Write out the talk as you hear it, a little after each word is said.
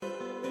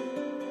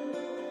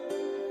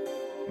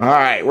All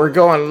right, we're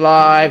going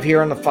live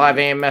here on the 5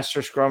 a.m.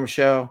 Master Scrum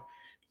Show.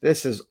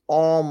 This is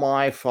all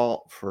my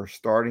fault for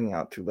starting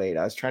out too late.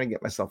 I was trying to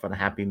get myself in a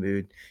happy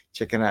mood,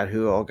 checking out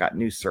who all got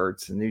new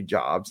certs and new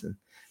jobs, and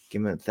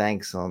giving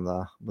thanks on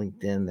the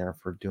LinkedIn there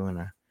for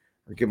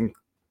giving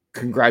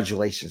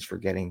congratulations for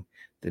getting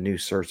the new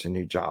certs and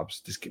new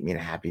jobs. Just get me in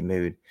a happy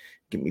mood,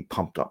 get me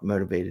pumped up,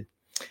 motivated.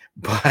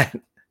 But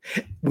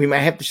we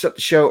might have to shut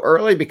the show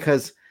early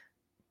because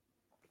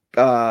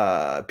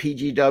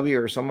PGW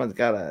or someone's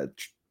got a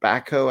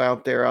backhoe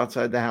out there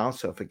outside the house.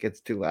 So if it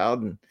gets too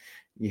loud and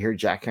you hear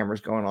jackhammers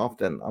going off,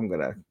 then I'm going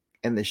to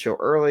end the show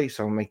early.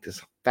 So I'll make this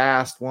a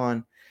fast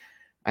one.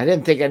 I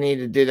didn't think I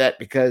needed to do that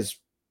because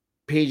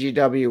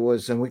PGW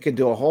was, and we could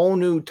do a whole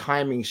new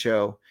timing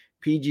show.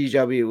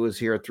 PGW was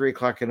here at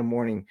 3:00 in the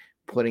morning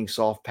putting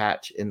soft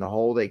patch in the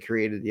hole they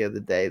created the other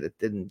day that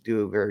didn't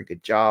do a very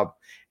good job.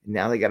 And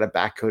now they got a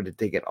backhoe to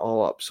dig it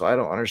all up. So I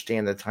don't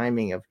understand the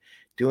timing of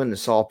doing the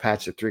soft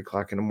patch at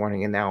 3:00 in the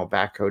morning and now a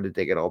backhoe to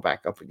dig it all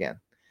back up again.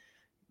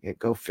 Yeah,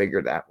 go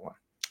figure that one.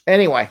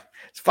 Anyway,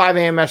 it's 5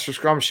 a.m. Master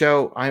Scrum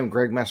Show. I'm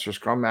Greg Messer,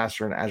 Scrum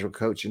Master and Agile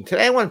Coach. And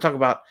today I want to talk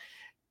about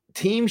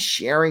teams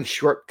sharing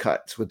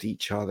shortcuts with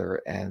each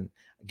other and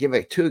give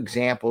two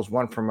examples,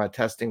 one from a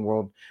testing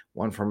world,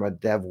 one from a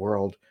dev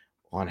world,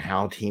 on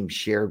how teams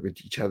shared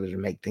with each other to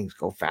make things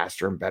go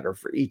faster and better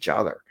for each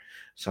other.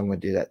 So I'm going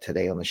to do that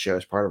today on the show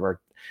as part of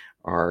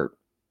our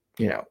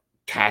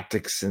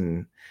tactics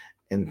and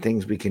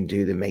things we can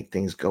do to make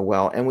things go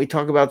well. And we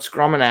talk about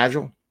Scrum and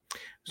Agile,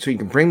 so you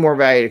can bring more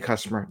value to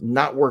customer,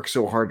 not work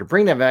so hard to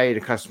bring that value to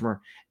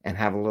customer, and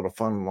have a little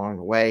fun along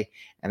the way.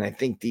 And I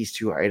think these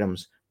two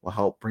items will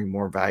help bring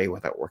more value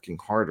without working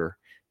harder.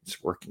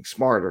 It's working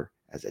smarter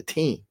as a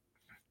team.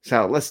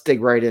 So let's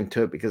dig right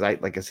into it because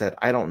like I said,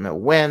 I don't know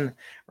when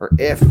or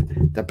if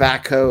the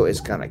backhoe is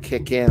going to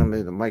kick in. I'll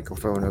move the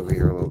microphone over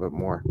here a little bit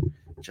more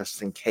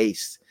just in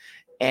case.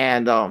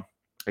 And I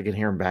can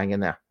hear him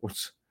banging now.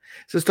 So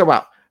let's talk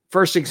about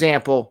first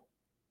example.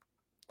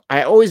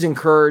 I always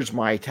encourage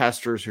my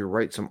testers who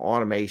write some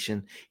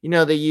automation.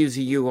 They use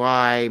a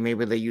UI,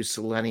 maybe they use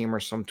Selenium or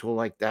some tool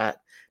like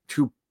that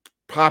to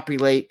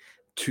populate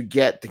to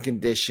get the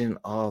condition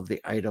of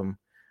the item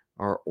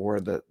or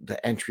the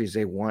entries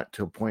they want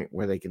to a point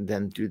where they can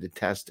then do the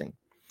testing.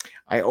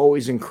 I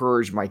always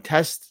encourage my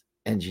test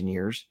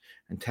engineers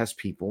and test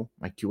people,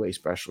 my QA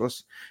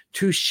specialists,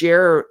 to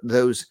share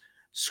those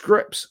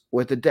scripts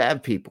with the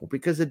dev people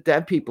because the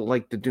dev people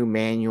like to do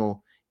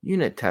manual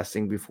unit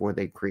testing before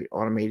they create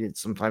automated.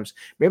 Sometimes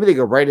maybe they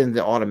go right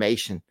into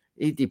automation.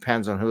 It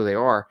depends on who they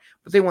are,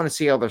 but they want to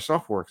see how their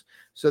stuff works.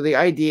 So the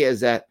idea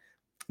is that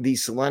the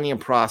Selenium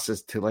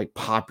process to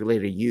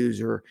populate a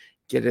user,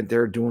 get it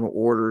there doing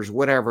orders,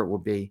 whatever it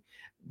would be,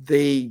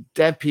 the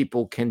dev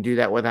people can do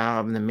that without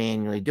having to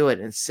manually do it.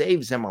 And it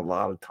saves them a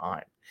lot of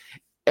time.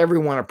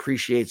 Everyone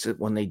appreciates it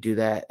when they do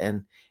that.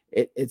 And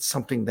it's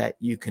something that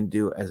you can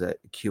do as a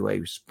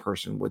QA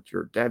person with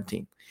your dev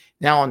team.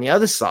 Now, on the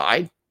other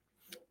side,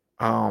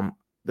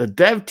 the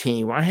dev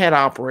team, when I had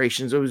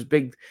operations, it was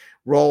big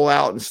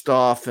rollout and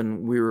stuff.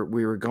 And we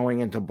were going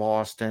into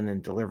Boston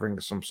and delivering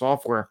some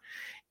software.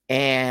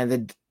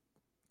 And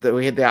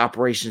we had the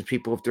operations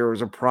people, if there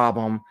was a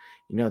problem,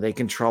 they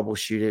can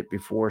troubleshoot it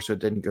before so it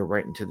didn't go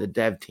right into the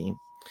dev team.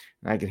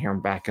 And I can hear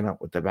them backing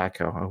up with the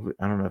backhoe.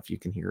 I don't know if you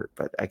can hear it,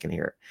 but I can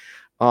hear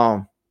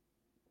it.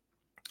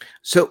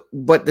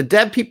 But the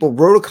dev people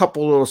wrote a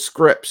couple little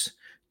scripts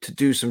to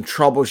do some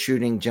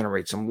troubleshooting,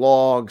 generate some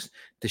logs,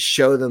 to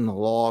show them the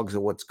logs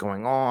of what's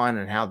going on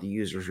and how the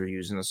users are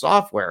using the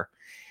software.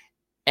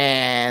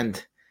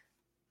 And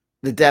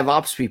the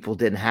DevOps people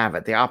didn't have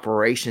it. The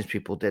operations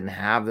people didn't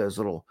have those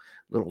little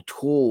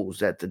tools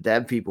that the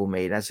dev people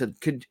made. I said,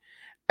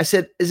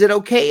 is it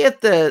okay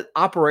if the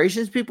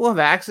operations people have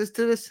access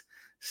to this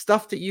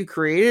stuff that you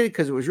created?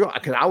 Because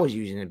I was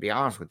using it, to be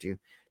honest with you,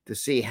 to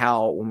see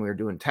how, when we were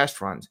doing test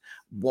runs,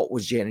 what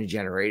was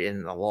generated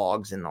in the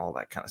logs and all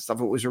that kind of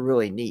stuff. It was a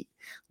really neat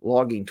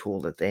logging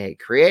tool that they had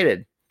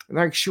created. And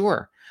they're like,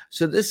 sure.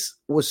 So this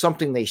was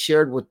something they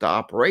shared with the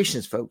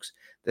operations folks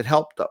that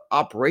helped the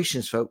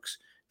operations folks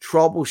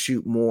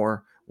troubleshoot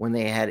more when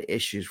they had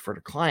issues for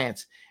the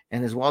clients.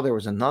 And as well, there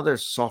was another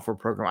software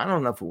program. I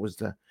don't know if it was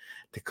to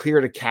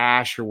clear the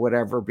cache or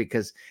whatever,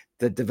 because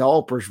the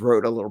developers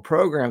wrote a little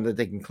program that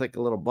they can click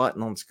a little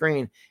button on the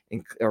screen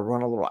and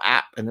run a little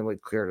app, and then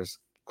would clear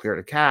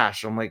the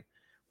cache. I'm like,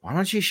 why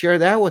don't you share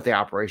that with the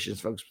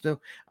operations folks too?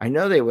 I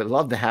know they would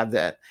love to have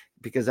that,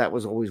 because that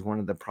was always one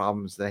of the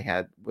problems they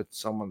had with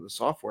some of the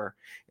software,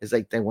 is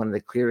they wanted to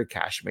clear the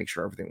cache, make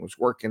sure everything was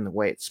working the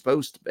way it's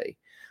supposed to be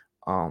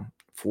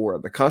for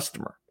the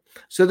customer.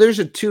 So there's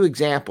two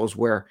examples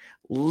where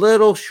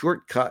little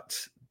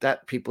shortcuts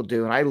that people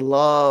do. And I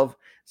love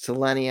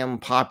Selenium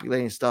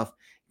populating stuff,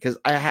 because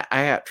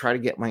I try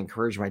to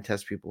encourage my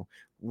test people,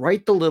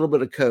 write the little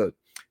bit of code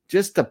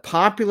just to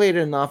populate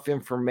enough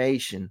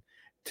information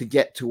to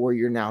get to where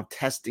you're now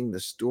testing the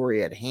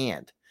story at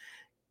hand.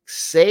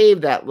 Save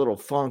that little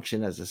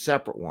function as a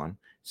separate one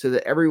so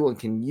that everyone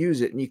can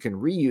use it, and you can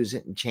reuse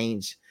it and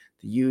change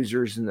the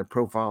users and the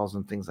profiles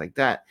and things like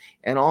that.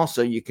 And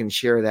also you can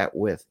share that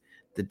with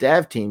the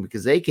dev team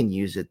because they can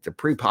use it to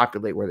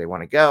pre-populate where they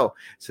want to go.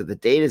 So the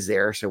data is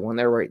there. So when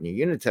they're writing a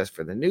unit test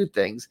for the new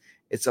things,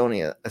 it's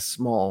only a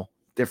small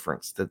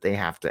difference that they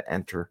have to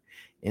enter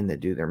in to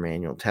do their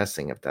manual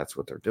testing if that's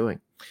what they're doing.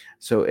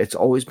 So it's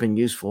always been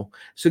useful.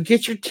 So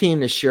get your team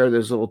to share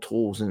those little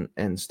tools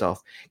and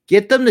stuff.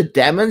 Get them to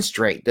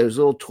demonstrate those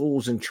little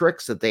tools and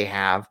tricks that they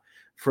have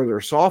for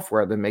their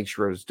software to make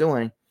sure it's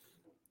doing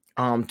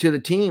to the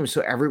team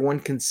so everyone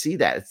can see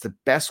that. It's the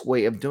best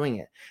way of doing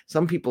it.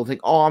 Some people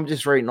think, oh, I'm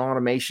just writing an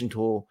automation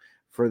tool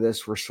for this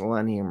for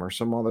Selenium or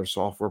some other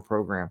software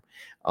program.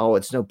 Oh,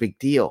 it's no big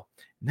deal.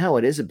 No,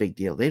 it is a big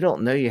deal. They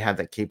don't know you have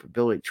that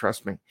capability.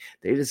 Trust me.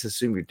 They just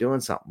assume you're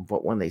doing something.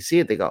 But when they see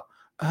it, they go,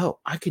 oh,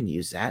 I can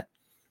use that.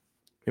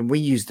 And we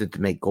used it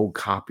to make gold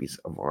copies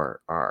of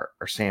our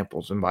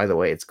samples. And by the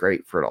way, it's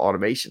great for the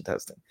automation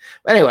testing.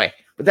 But anyway,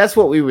 but that's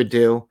what we would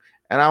do.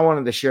 And I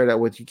wanted to share that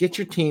with you. Get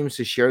your teams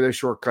to share their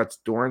shortcuts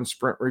during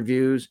sprint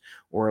reviews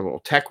or a little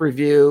tech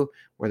review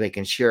where they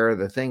can share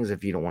the things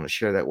if you don't want to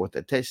share that with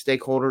the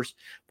stakeholders.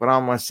 But I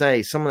want to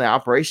say some of the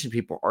operation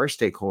people are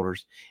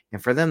stakeholders.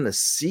 And for them to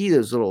see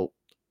those little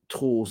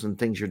tools and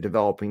things you're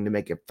developing to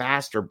make it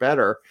faster,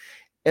 better,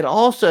 it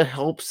also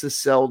helps to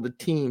sell the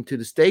team to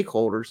the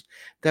stakeholders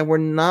that we're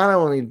not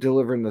only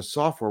delivering the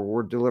software,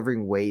 we're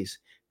delivering ways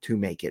to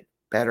make it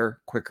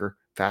better, quicker,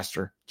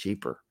 faster,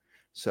 cheaper.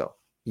 So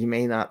you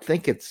may not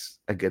think it's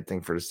a good thing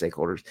for the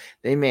stakeholders.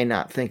 They may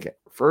not think at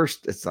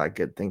first it's not a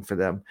good thing for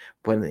them,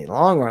 but in the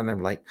long run, they're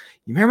like,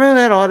 you remember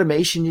that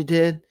automation you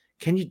did?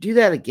 Can you do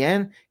that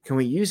again? Can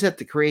we use that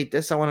to create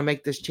this? I want to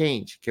make this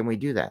change. Can we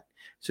do that?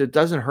 So it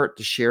doesn't hurt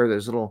to share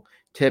those little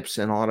tips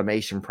and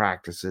automation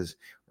practices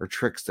or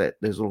tricks, that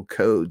those little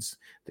codes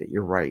that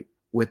you write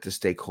with the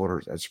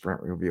stakeholders at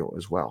Sprint Review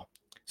as well.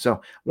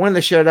 So wanted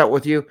to share that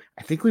with you.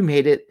 I think we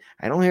made it.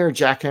 I don't hear a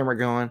jackhammer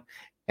going.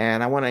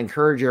 And I want to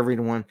encourage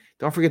everyone,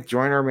 don't forget to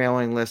join our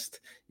mailing list.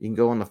 You can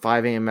go on the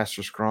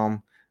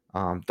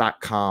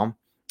 5ammasterscrum.com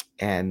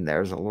and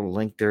there's a little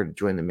link there to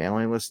join the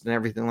mailing list and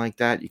everything like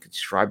that. You can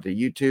subscribe to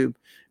YouTube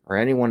or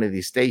any one of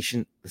these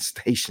stations,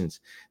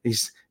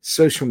 these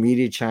social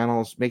media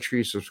channels. Make sure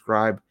you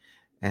subscribe.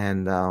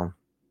 And I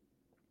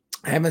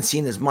haven't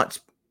seen as much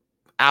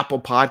Apple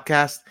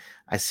Podcast.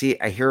 I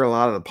hear a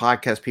lot of the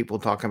podcast people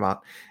talking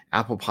about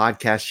Apple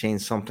Podcast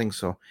changed something,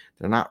 so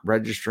they're not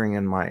registering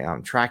in my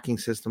tracking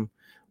system,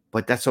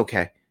 but that's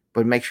okay.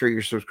 But make sure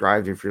you're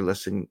subscribed if you're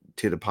listening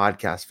to the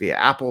podcast via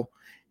Apple,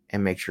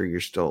 and make sure you're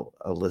still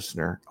a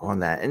listener on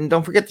that. And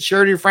don't forget to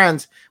share to your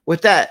friends.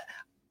 With that,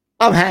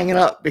 I'm hanging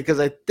up because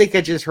I think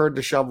I just heard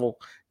the shovel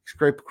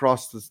scrape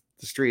across the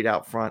street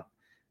out front.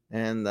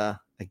 And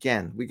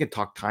again, we can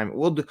talk timing.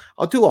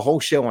 I'll do a whole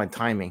show on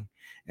timing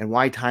and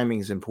why timing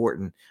is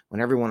important. When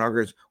everyone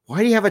argues, why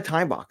do you have a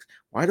time box?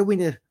 Why do we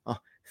need?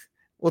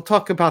 We'll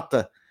talk about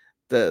the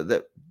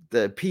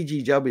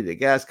PGW, the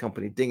gas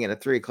company, dinging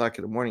at 3:00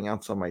 in the morning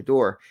outside my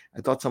door.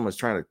 I thought someone was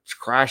trying to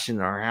crash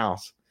into our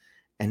house,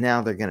 and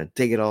now they're going to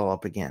dig it all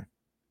up again.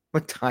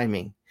 What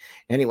timing?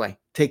 Anyway,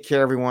 take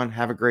care, everyone.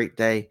 Have a great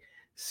day.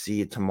 See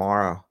you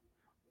tomorrow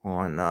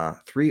on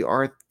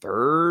 3R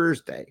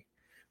Thursday.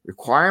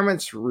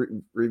 Requirements,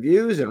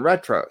 reviews, and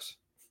retros.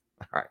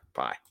 All right,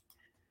 bye.